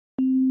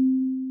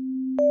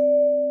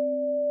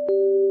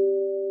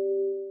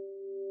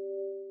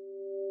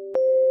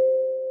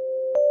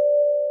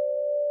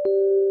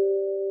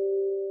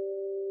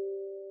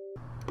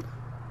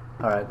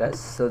Alright guys,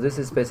 so this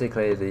is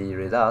basically the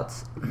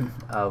results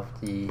of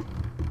the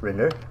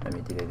render. Let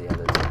me delete the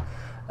other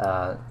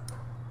two.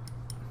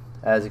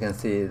 As you can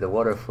see, the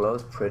water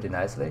flows pretty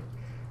nicely.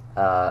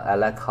 I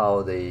like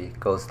how they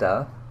goes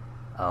down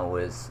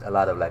with a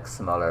lot of like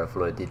smaller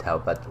fluid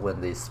detail, but when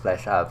they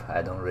splash up,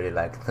 I don't really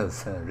like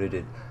those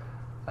rigid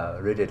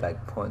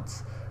like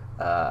points.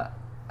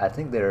 I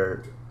think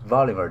their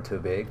volume are too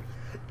big.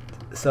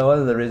 So one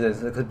of the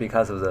reasons it could be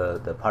because of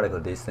the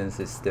particle distance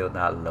is still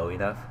not low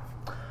enough,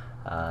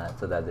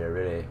 so that they're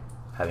really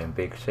having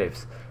big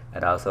shapes.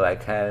 And also I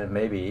can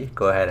maybe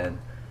go ahead and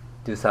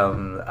do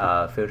some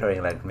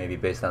filtering, like maybe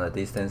based on the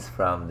distance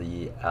from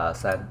the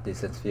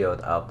distance field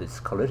of this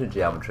collision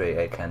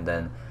geometry. I can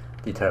then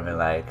determine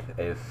like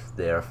if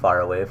they're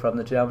far away from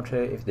the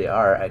geometry. If they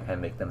are, I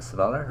can make them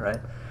smaller, right?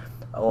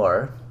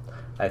 Or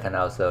I can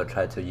also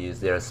try to use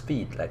their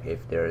speed. Like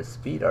if their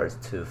speed are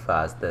too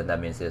fast, then that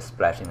means they're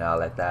splashing out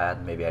like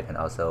that. Maybe I can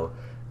also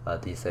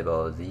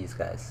disable these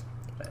guys,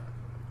 right?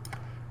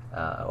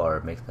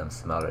 Or make them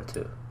smaller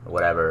too.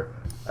 Whatever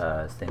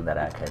thing that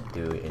I can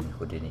do in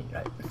Houdini,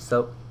 right?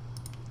 So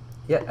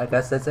yeah, I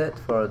guess that's it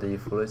for the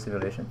fluid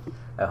simulation.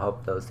 I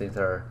hope those things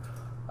are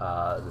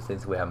the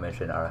things we have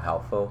mentioned are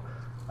helpful.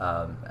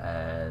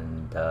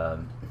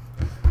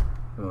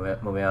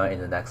 Moving on, in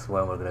the next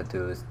one we're going to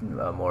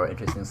do more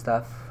interesting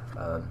stuff,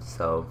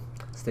 so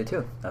stay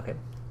tuned. Okay,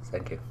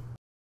 thank you.